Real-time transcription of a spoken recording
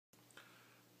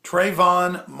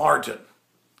Trayvon Martin,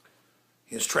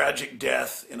 his tragic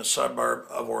death in a suburb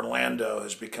of Orlando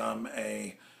has become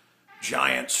a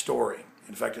giant story.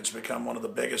 In fact, it's become one of the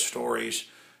biggest stories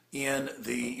in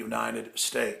the United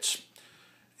States.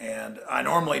 And I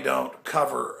normally don't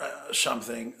cover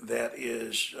something that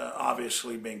is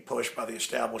obviously being pushed by the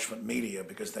establishment media,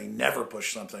 because they never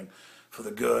push something for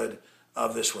the good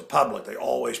of this republic. They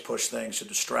always push things to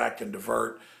distract and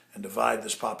divert and divide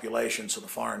this population so the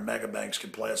foreign megabanks can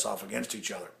play us off against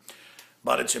each other.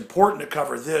 But it's important to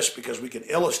cover this because we can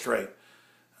illustrate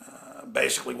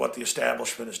basically what the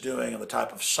establishment is doing and the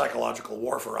type of psychological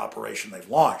warfare operation they've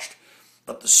launched.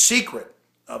 But the secret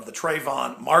of the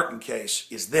Trayvon Martin case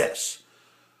is this: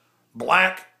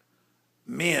 black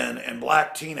men and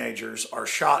black teenagers are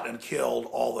shot and killed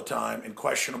all the time in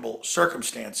questionable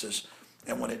circumstances.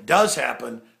 And when it does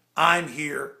happen, I'm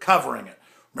here covering it.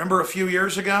 Remember a few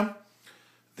years ago,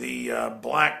 the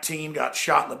black teen got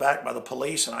shot in the back by the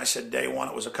police, and I said day one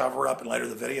it was a cover-up, and later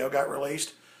the video got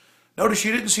released. Notice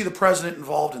you didn't see the president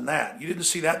involved in that. You didn't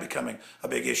see that becoming a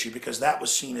big issue because that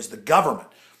was seen as the government.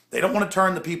 They don't want to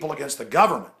turn the people against the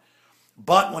government.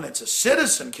 But when it's a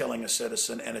citizen killing a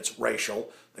citizen and it's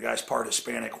racial, the guy's part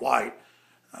Hispanic, white,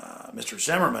 Mr.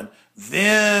 Zimmerman,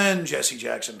 then Jesse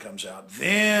Jackson comes out,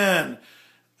 then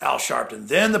Al Sharpton,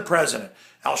 then the president.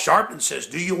 Al Sharpton says,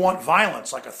 do you want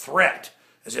violence, like a threat,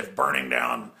 as if burning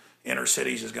down inner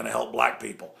cities is going to help black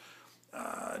people.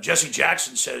 Jesse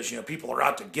Jackson says, people are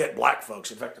out to get black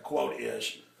folks. In fact, the quote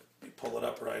is, let me pull it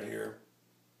up right here,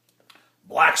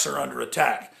 blacks are under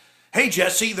attack. Hey,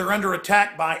 Jesse, they're under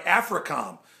attack by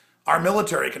AFRICOM, our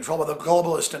military controlled by the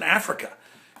globalists in Africa.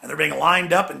 And they're being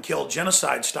lined up and killed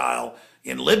genocide style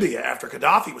in Libya after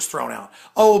Gaddafi was thrown out.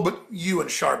 Oh, but you and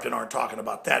Sharpton aren't talking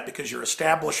about that because your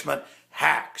establishment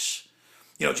hacks.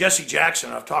 Jesse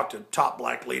Jackson, I've talked to top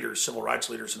black leaders, civil rights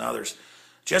leaders and others.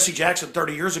 Jesse Jackson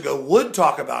 30 years ago would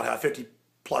talk about how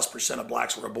 50+% of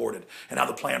blacks were aborted and how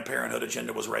the Planned Parenthood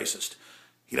agenda was racist.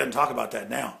 He doesn't talk about that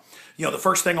now. The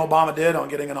first thing Obama did on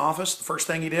getting in office, the first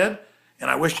thing he did,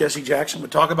 and I wish Jesse Jackson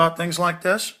would talk about things like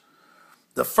this,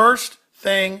 the first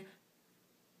thing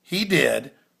he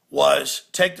did was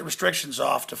take the restrictions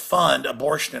off to fund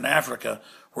abortion in Africa,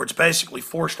 where it's basically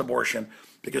forced abortion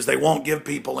because they won't give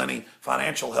people any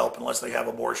financial help unless they have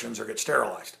abortions or get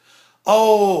sterilized.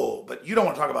 Oh, but you don't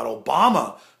want to talk about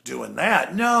Obama doing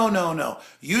that. No.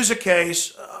 Use a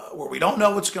case where we don't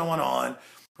know what's going on,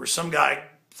 where some guy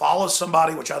follows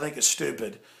somebody, which I think is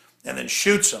stupid, and then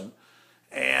shoots them,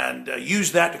 and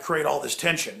use that to create all this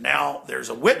tension. Now, there's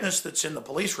a witness that's in the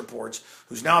police reports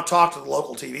who's now talked to the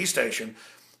local TV station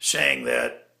saying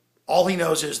that all he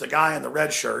knows is the guy in the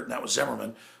red shirt, and that was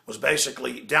Zimmerman, was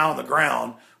basically down on the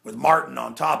ground with Martin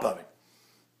on top of him.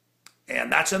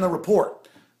 And that's in the report.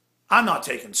 I'm not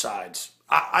taking sides.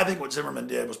 I think what Zimmerman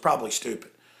did was probably stupid.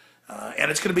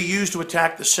 And it's going to be used to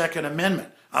attack the Second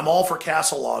Amendment. I'm all for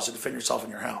castle laws to defend yourself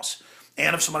in your house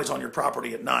and if somebody's on your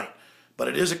property at night. But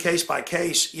it is a case by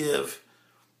case if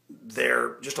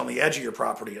they're just on the edge of your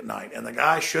property at night. And the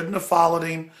guy shouldn't have followed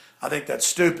him. I think that's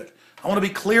stupid. I want to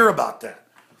be clear about that.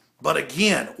 But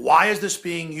again, why is this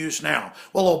being used now?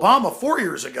 Well, Obama 4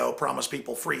 years ago promised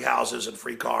people free houses and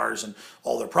free cars and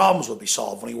all their problems would be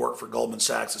solved when he worked for Goldman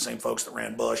Sachs, the same folks that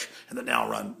ran Bush and that now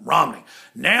run Romney.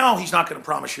 Now he's not going to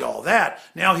promise you all that.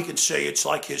 Now he can say it's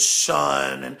like his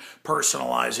son and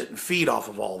personalize it and feed off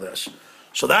of all this.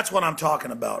 So that's what I'm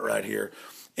talking about right here.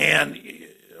 And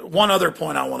one other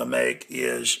point I want to make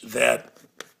is that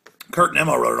Kurt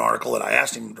Nimmo wrote an article that I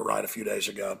asked him to write a few days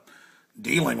ago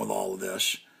dealing with all of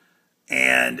this.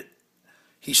 And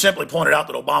he simply pointed out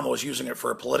that Obama was using it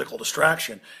for a political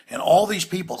distraction. And all these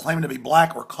people claiming to be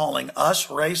black were calling us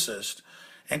racist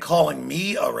and calling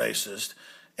me a racist.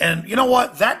 And you know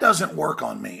what? That doesn't work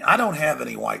on me. I don't have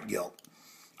any white guilt.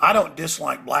 I don't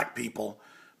dislike black people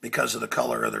because of the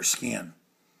color of their skin.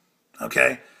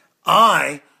 Okay?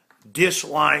 I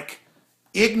dislike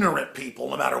ignorant people,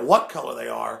 no matter what color they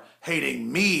are,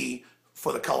 hating me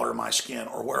for the color of my skin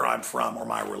or where I'm from or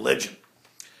my religion.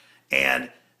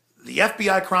 And the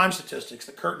FBI crime statistics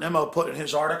that Kurt Nimmo put in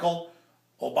his article,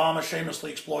 Obama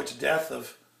shamelessly exploits death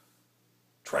of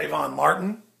Trayvon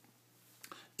Martin,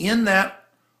 in that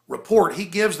report, he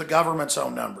gives the government's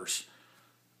own numbers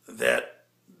that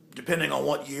depending on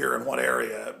what year and what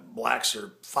area, blacks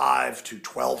are 5 to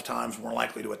 12 times more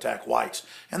likely to attack whites.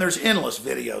 And there's endless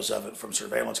videos of it from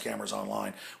surveillance cameras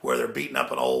online where they're beating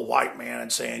up an old white man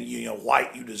and saying,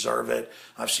 white, you deserve it.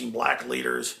 I've seen black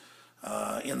leaders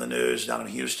in the news down in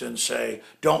Houston say,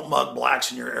 don't mug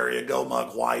blacks in your area, go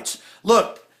mug whites.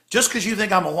 Look, just because you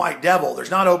think I'm a white devil, there's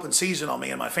not open season on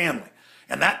me and my family.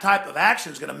 And that type of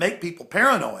action is going to make people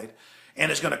paranoid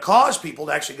and is going to cause people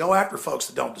to actually go after folks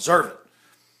that don't deserve it.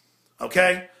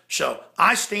 Okay? So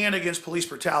I stand against police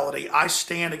brutality. I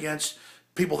stand against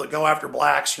people that go after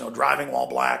blacks, driving while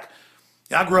black.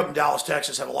 I grew up in Dallas,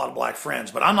 Texas, have a lot of black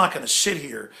friends, but I'm not going to sit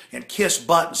here and kiss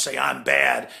butt and say I'm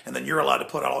bad, and then you're allowed to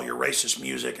put out all your racist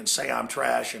music and say I'm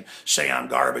trash and say I'm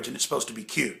garbage and it's supposed to be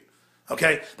cute.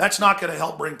 Okay? That's not going to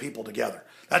help bring people together.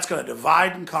 That's going to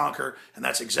divide and conquer, and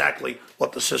that's exactly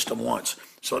what the system wants.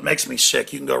 So it makes me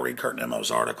sick. You can go read Kurt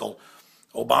Nemo's article,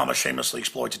 Obama Shamelessly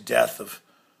Exploits Death of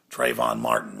Trayvon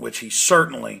Martin, which he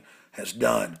certainly has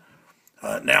done.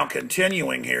 Now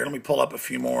continuing here, let me pull up a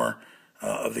few more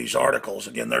of these articles.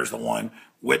 Again, there's the one,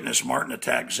 Witness Martin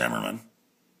Attacked Zimmerman.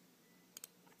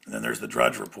 And then there's the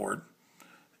Drudge Report.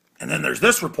 And then there's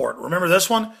this report. Remember this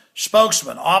one?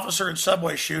 Spokesman, officer in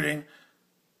subway shooting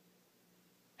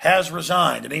has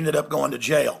resigned and ended up going to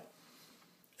jail.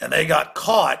 And they got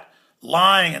caught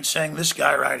lying and saying this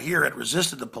guy right here had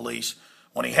resisted the police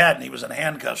when he hadn't. He was in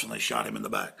handcuffs when they shot him in the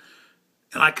back.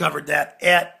 And I covered that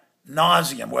at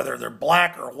nauseum, whether they're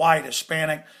black or white,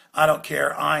 Hispanic, I don't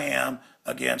care. I am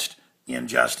against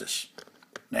injustice.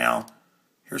 Now,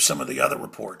 here's some of the other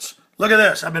reports. Look at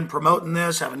this. I've been promoting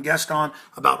this, having guests on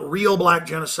about real black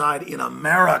genocide in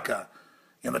America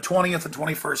in the 20th and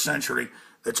 21st century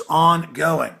that's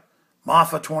ongoing.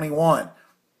 MAFA 21.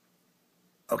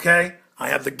 Okay? I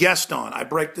have the guest on. I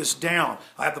break this down.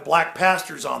 I have the black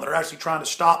pastors on that are actually trying to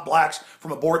stop blacks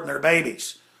from aborting their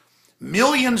babies.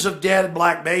 Millions of dead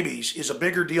black babies is a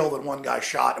bigger deal than one guy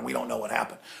shot, and we don't know what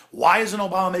happened. Why isn't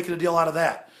Obama making a deal out of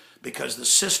that? Because the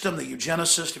system, the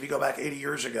eugenicist, if you go back 80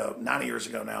 years ago, 90 years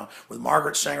ago now, with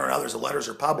Margaret Sanger and others, the letters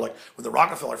are public, with the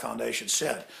Rockefeller Foundation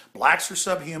said, blacks are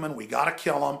subhuman, we got to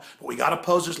kill them, but we got to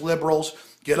pose as liberals,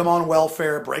 get them on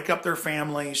welfare, break up their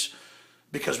families,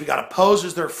 because we got to pose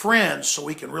as their friends so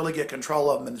we can really get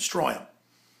control of them and destroy them.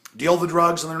 Deal the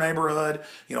drugs in their neighborhood,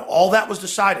 all that was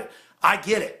decided. I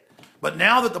get it. But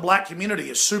now that the black community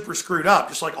is super screwed up,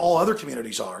 just like all other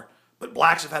communities are, but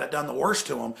blacks have had it done the worst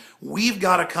to them, we've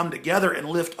got to come together and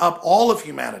lift up all of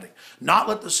humanity, not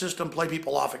let the system play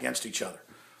people off against each other.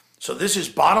 So this is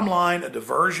bottom line, a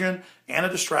diversion and a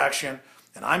distraction,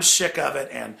 and I'm sick of it,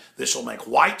 and this will make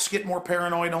whites get more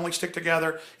paranoid, only stick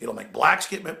together. It'll make blacks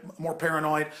get more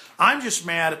paranoid. I'm just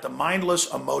mad at the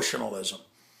mindless emotionalism.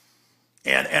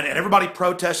 And everybody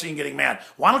protesting and getting mad.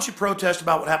 Why don't you protest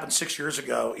about what happened 6 years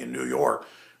ago in New York?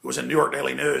 It was in New York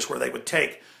Daily News where they would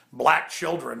take black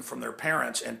children from their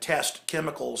parents and test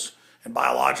chemicals and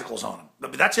biologicals on them.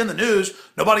 But that's in the news.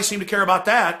 Nobody seemed to care about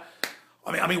that.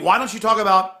 I mean, why don't you talk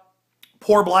about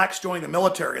poor blacks joining the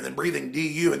military and then breathing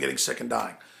DU and getting sick and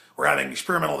dying? Or having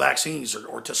experimental vaccines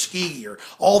or Tuskegee or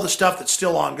all the stuff that's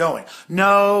still ongoing.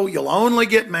 No, you'll only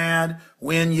get mad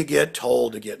when you get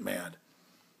told to get mad.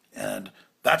 And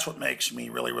that's what makes me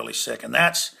really, really sick. And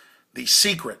that's the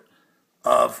secret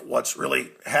of what's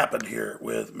really happened here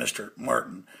with Mr.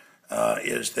 Martin,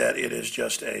 is that it is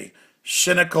just a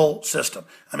cynical system.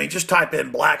 I mean, just type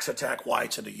in blacks attack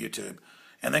whites into YouTube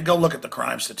and then go look at the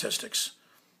crime statistics.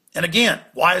 And again,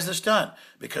 why is this done?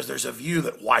 Because there's a view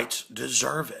that whites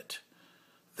deserve it,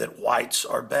 that whites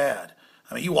are bad.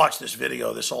 I mean, you watch this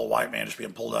video, this old white man just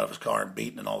being pulled out of his car and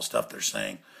beaten and all the stuff they're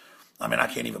saying. I mean, I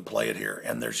can't even play it here.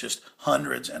 And there's just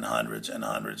hundreds and hundreds and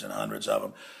hundreds and hundreds of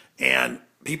them. And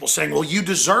people saying, well, you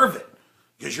deserve it.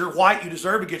 Because you're white, you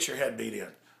deserve to get your head beat in.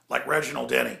 Like Reginald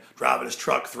Denny driving his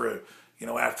truck through,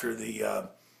 after the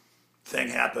thing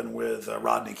happened with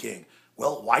Rodney King.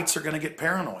 Well, whites are going to get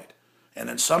paranoid. And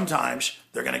then sometimes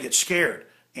they're going to get scared.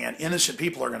 And innocent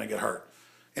people are going to get hurt.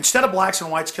 Instead of blacks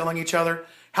and whites killing each other,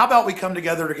 how about we come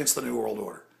together against the New World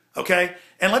Order? Okay?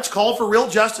 And let's call for real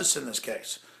justice in this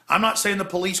case. I'm not saying the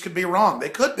police could be wrong. They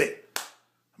could be. I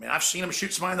mean, I've seen them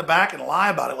shoot somebody in the back and lie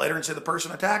about it later and say the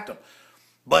person attacked them.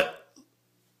 But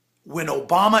when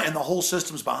Obama and the whole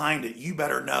system's behind it, you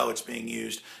better know it's being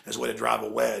used as a way to drive a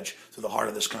wedge through the heart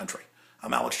of this country.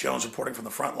 I'm Alex Jones reporting from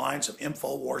the front lines of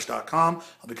Infowars.com.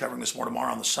 I'll be covering this more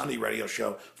tomorrow on the Sunday radio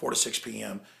show, 4 to 6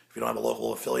 p.m. If you don't have a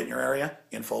local affiliate in your area,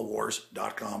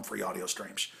 Infowars.com, free audio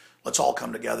streams. Let's all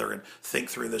come together and think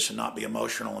through this and not be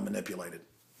emotional and manipulated.